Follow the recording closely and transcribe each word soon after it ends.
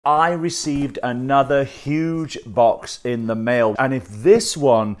I received another huge box in the mail, and if this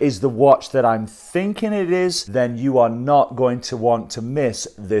one is the watch that I'm thinking it is, then you are not going to want to miss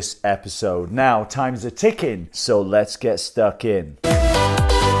this episode. Now, time's a ticking, so let's get stuck in.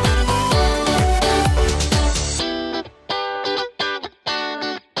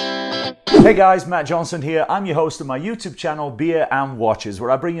 Hey guys, Matt Johnson here. I'm your host of my YouTube channel, Beer and Watches,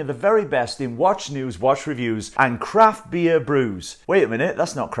 where I bring you the very best in watch news, watch reviews, and craft beer brews. Wait a minute,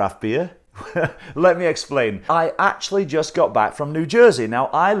 that's not craft beer. Let me explain. I actually just got back from New Jersey. Now,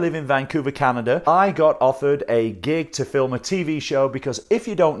 I live in Vancouver, Canada. I got offered a gig to film a TV show because if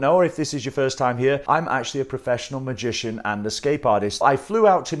you don't know, or if this is your first time here, I'm actually a professional magician and escape artist. I flew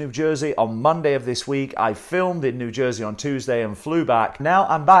out to New Jersey on Monday of this week. I filmed in New Jersey on Tuesday and flew back. Now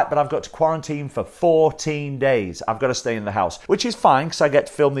I'm back, but I've got to quarantine for 14 days. I've got to stay in the house, which is fine because I get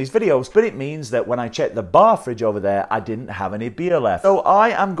to film these videos, but it means that when I check the bar fridge over there, I didn't have any beer left. So I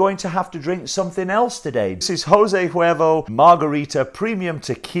am going to have to drink something else today. This is Jose Huevo Margarita Premium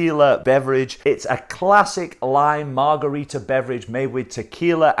Tequila Beverage. It's a classic lime margarita beverage made with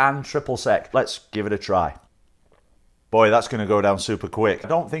tequila and triple sec. Let's give it a try. Boy, that's going to go down super quick. I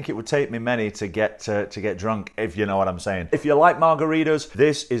don't think it would take me many to get drunk, if you know what I'm saying. If you like margaritas,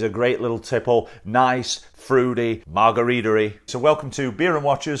 this is a great little tipple. Nice, fruity, margarita-y. So welcome to Beer and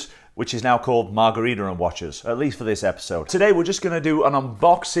Watches, which is now called Margarita and Watches, at least for this episode. Today we're just going to do an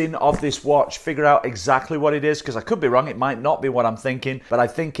unboxing of this watch, figure out exactly what it is, because I could be wrong, it might not be what I'm thinking, but I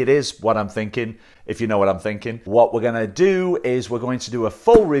think it is what I'm thinking, if you know what I'm thinking. What we're going to do is we're going to do a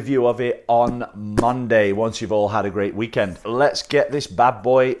full review of it on Monday, once you've all had a great weekend. Let's get this bad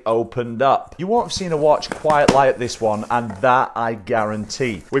boy opened up. You won't have seen a watch quite like this one, and that I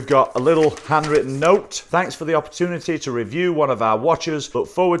guarantee. We've got a little handwritten note. Thanks for the opportunity to review one of our watches. Look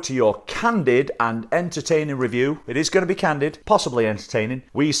forward to your candid and entertaining review. It is going to be candid, possibly entertaining.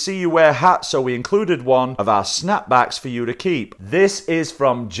 We see you wear hats, so we included one of our snapbacks for you to keep. This is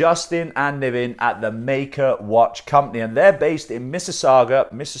from Justin and Niven at the Maker Watch Company, and they're based in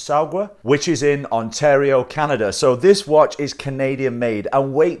Mississauga, which is in Ontario, Canada. So this watch is Canadian made,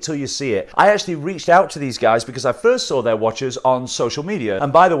 and wait till you see it. I actually reached out to these guys because I first saw their watches on social media.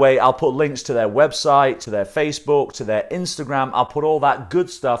 And by the way, I'll put links to their website, to their Facebook, to their Instagram. I'll put all that good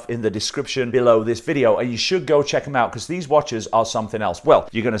stuff in the description below this video, and you should go check them out because these watches are something else. Well,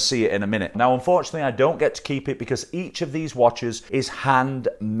 you're going to see it in a minute. Now, unfortunately, I don't get to keep it because each of these watches is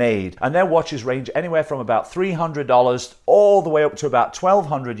handmade, and their watches range anywhere from about $300 all the way up to about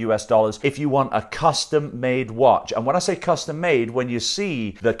 $1,200 US if you want a custom made watch. And when I say custom made, when you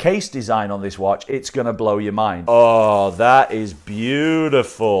see the case design on this watch, it's going to blow your mind. Oh, that is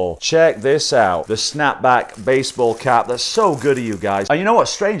beautiful. Check this out. The snapback baseball cap. That's so good of you guys. And you know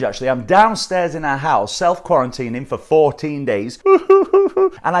what's strange actually? I'm downstairs in our house, self-quarantining for 14 days.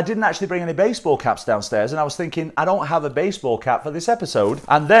 And I didn't actually bring any baseball caps downstairs, and I was thinking, I don't have a baseball cap for this episode.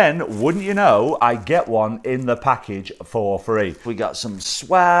 And then, wouldn't you know, I get one in the package for free. We got some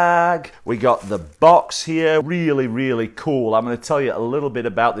swag, we got the box here, really, really cool. I'm going to tell you a little bit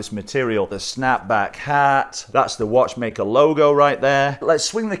about this material. The snapback hat, that's the watchmaker logo right there. Let's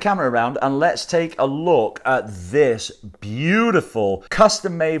swing the camera around and let's take a look at this beautiful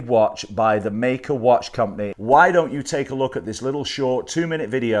custom-made watch by the Maker Watch Company. Why don't you take a look at this little short 2-minute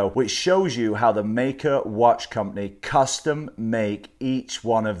video which shows you how the Maker Watch Company custom make each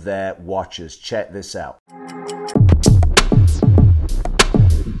one of their watches. Check this out.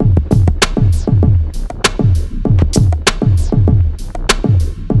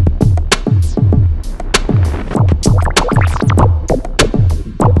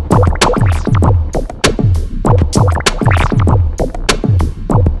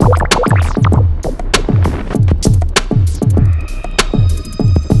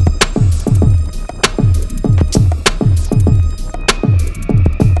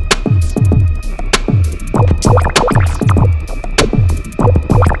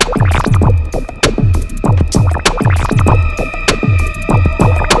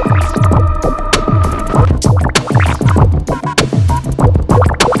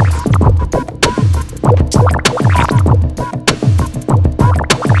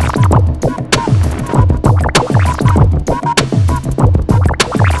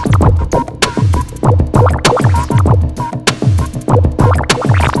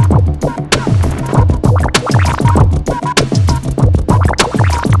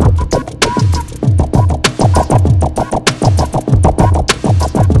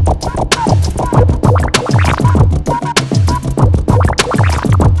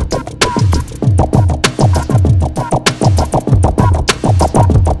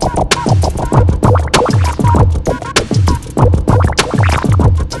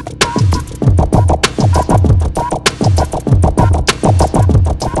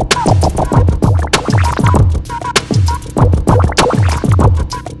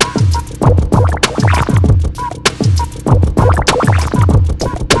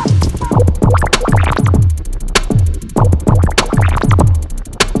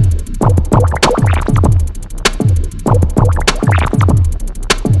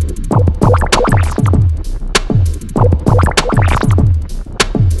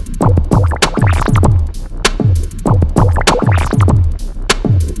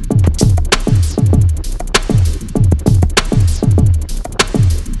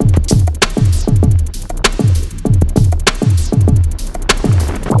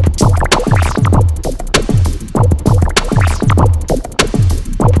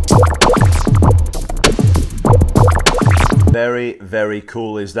 very, very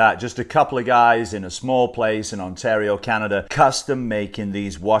cool is that? Just a couple of guys in a small place in Ontario, Canada, custom making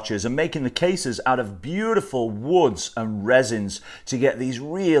these watches and making the cases out of beautiful woods and resins to get these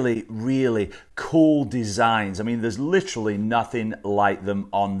really, really cool designs. I mean, there's literally nothing like them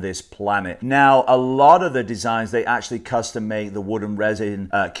on this planet. Now, a lot of the designs, they actually custom make the wood and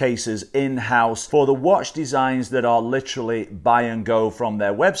resin cases in-house. For the watch designs that are literally buy and go from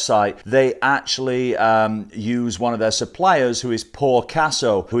their website, they actually use one of their suppliers, who is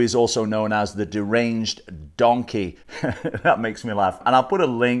PourCasso, who is also known as the deranged donkey. That makes me laugh. And I'll put a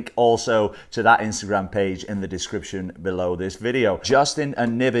link also to that Instagram page in the description below this video. Justin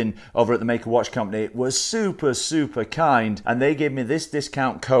and Nibbin over at the Maker Watch Company was super, super kind, and they gave me this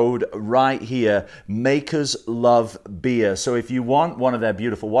discount code right here, MakersLoveBeer. So if you want one of their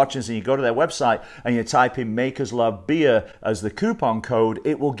beautiful watches and you go to their website and you type in MakersLoveBeer as the coupon code,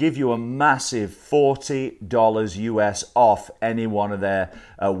 it will give you a massive $40 US off any one of their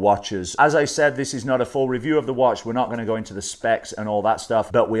watches. As I said, this is not a full review of the watch. We're not going to go into the specs and all that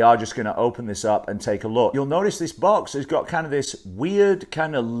stuff, but we are just going to open this up and take a look. You'll notice this box has got kind of this weird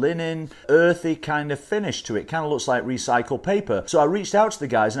kind of linen, earthy kind of finish to it. Kind of looks like recycled paper. So I reached out to the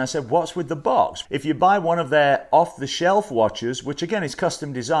guys and I said, what's with the box? If you buy one of their off-the-shelf watches, which again is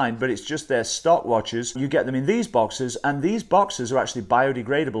custom designed, but it's just their stock watches, you get them in these boxes, and these boxes are actually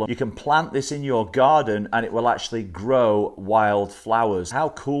biodegradable. You can plant this in your garden and it will actually grow wild flowers. How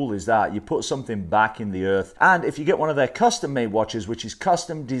cool is that? You put something back in the earth. And if you get one of their custom made watches, which is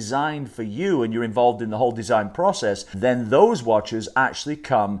custom designed for you and you're involved in the whole design process, then those watches actually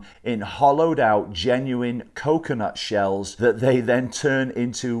come in hollowed out genuine coconut shells that they then turn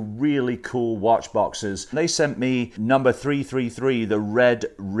into really cool watch boxes. They sent me number 333, the Red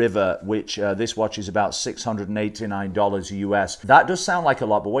River, which this watch is about $689 US. That does sound like a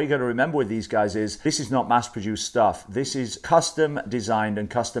lot, but what you got to remember with these guys is this is not mass-produced stuff. This is custom designed and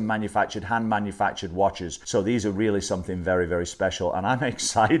custom manufactured, hand manufactured watches. So these are really something very, very special, and I'm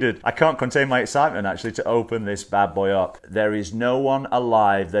excited. I can't contain my excitement actually to open this bad boy up. There is no one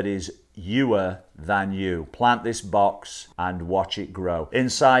alive that is youer than you. Plant this box and watch it grow.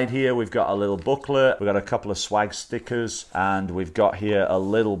 Inside here we've got a little booklet, we've got a couple of swag stickers, and we've got here a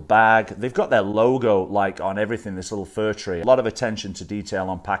little bag. They've got their logo like on everything, this little fir tree. A lot of attention to detail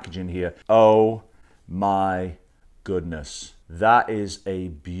on packaging here. Oh my goodness. That is a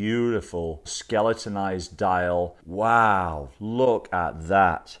beautiful skeletonized dial. Wow, look at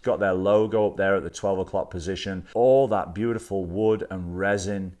that. Got their logo up there at the 12 o'clock position. All that beautiful wood and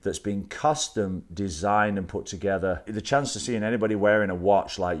resin that's been custom designed and put together. The chance of seeing anybody wearing a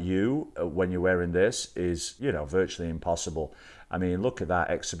watch like you when you're wearing this is, you know, virtually impossible. I mean, look at that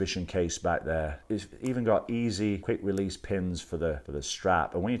exhibition case back there. It's even got easy, quick release pins for the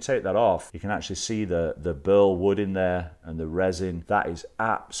strap. And when you take that off, you can actually see the burl wood in there and the resin. That is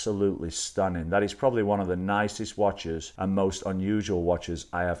absolutely stunning. That is probably one of the nicest watches and most unusual watches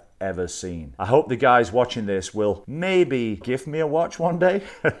I have ever seen. I hope the guys watching this will maybe gift me a watch one day.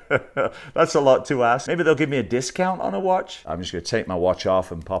 That's a lot to ask. Maybe they'll give me a discount on a watch. I'm just going to take my watch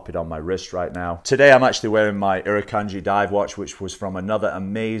off and pop it on my wrist right now. Today I'm actually wearing my Irukandji dive watch, which was from another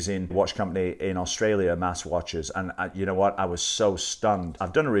amazing watch company in Australia, Mass Watches, and you know what, I was so stunned.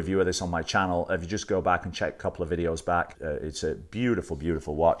 I've done a review of this on my channel. If you just go back and check a couple of videos back, it's a beautiful,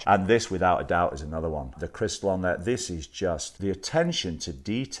 beautiful watch, and this without a doubt is another one. The crystal on there, this is just the attention to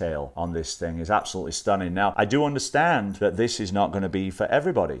detail on this thing is absolutely stunning. Now, I do understand that this is not going to be for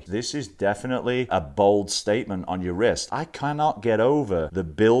everybody. This is definitely a bold statement on your wrist. I cannot get over the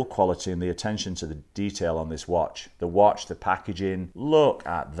build quality and the attention to the detail on this watch. The watch, the packaging, look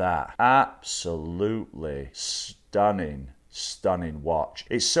at that. Absolutely stunning. Stunning watch.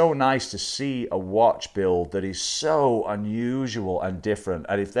 It's so nice to see a watch build that is so unusual and different,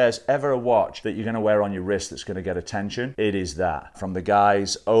 and if there's ever a watch that you're going to wear on your wrist that's going to get attention, it is that, from the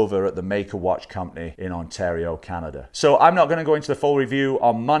guys over at the Maker Watch Company in Ontario, Canada. So I'm not going to go into the full review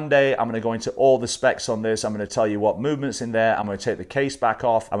on Monday. I'm going to go into all the specs on this. I'm going to tell you what movement's in there. I'm going to take the case back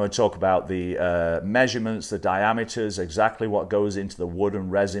off. I'm going to talk about the measurements, the diameters, exactly what goes into the wood and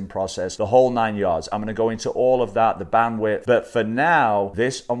resin process, the whole 9 yards. I'm going to go into all of that, the bandwidth. But for now,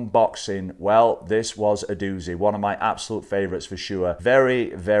 this unboxing, well, this was a doozy. One of my absolute favorites for sure.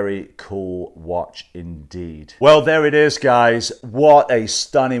 Very, very cool watch indeed. Well, there it is, guys. What a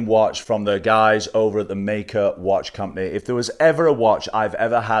stunning watch from the guys over at the Maker Watch Company. If there was ever a watch I've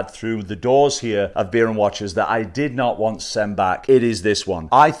ever had through the doors here of Beer and Watches that I did not want to send back, it is this one.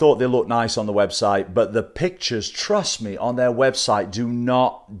 I thought they looked nice on the website, but the pictures, trust me, on their website do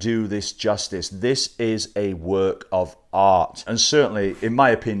not do this justice. This is a work of art, and certainly, in my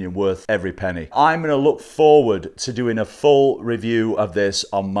opinion, worth every penny. I'm going to look forward to doing a full review of this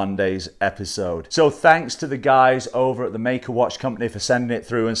on Monday's episode. So thanks to the guys over at the Maker Watch Company for sending it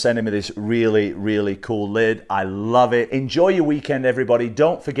through and sending me this really, really cool lid. I love it. Enjoy your weekend, everybody.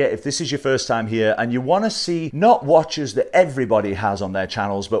 Don't forget, if this is your first time here and you want to see not watches that everybody has on their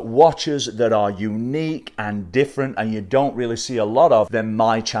channels, but watches that are unique and different and you don't really see a lot of, then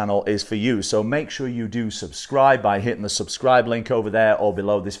my channel is for you. So make sure you do subscribe by hitting the subscribe link over there or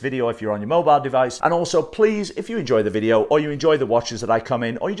below this video if you're on your mobile device. And also, please, if you enjoy the video or you enjoy the watches that I come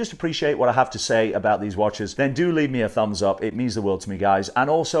in or you just appreciate what I have to say about these watches, then do leave me a thumbs up. It means the world to me, guys. And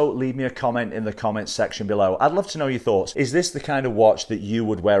also leave me a comment in the comments section below. I'd love to know your thoughts. Is this the kind of watch that you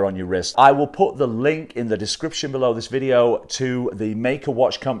would wear on your wrist? I will put the link in the description below this video to the Maker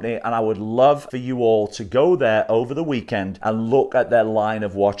Watch Company, and I would love for you all to go there over the weekend and look at their line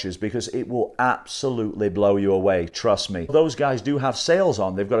of watches, because it will absolutely blow you away. Trust me. Those guys do have sales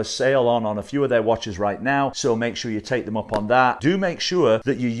on. They've got a sale on a few of their watches right now, so make sure you take them up on that. Do make sure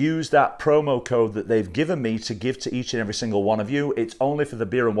that you use that promo code that they've given me to give to each and every single one of you. It's only for the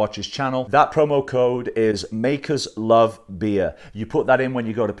Beer and Watches channel. That promo code is MakersLoveBeer. You put that in when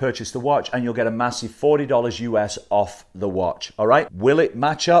you go to purchase the watch and you'll get a massive $40 US off the watch. All right? Will it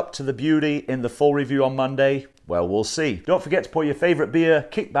match up to the beauty in the full review on Monday? Well, we'll see. Don't forget to pour your favorite beer,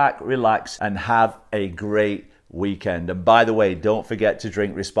 kick back, relax, and have a great weekend. And by the way, don't forget to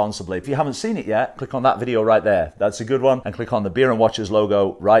drink responsibly. If you haven't seen it yet, click on that video right there. That's a good one. And click on the Beer and Watches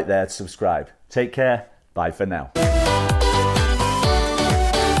logo right there to subscribe. Take care. Bye for now.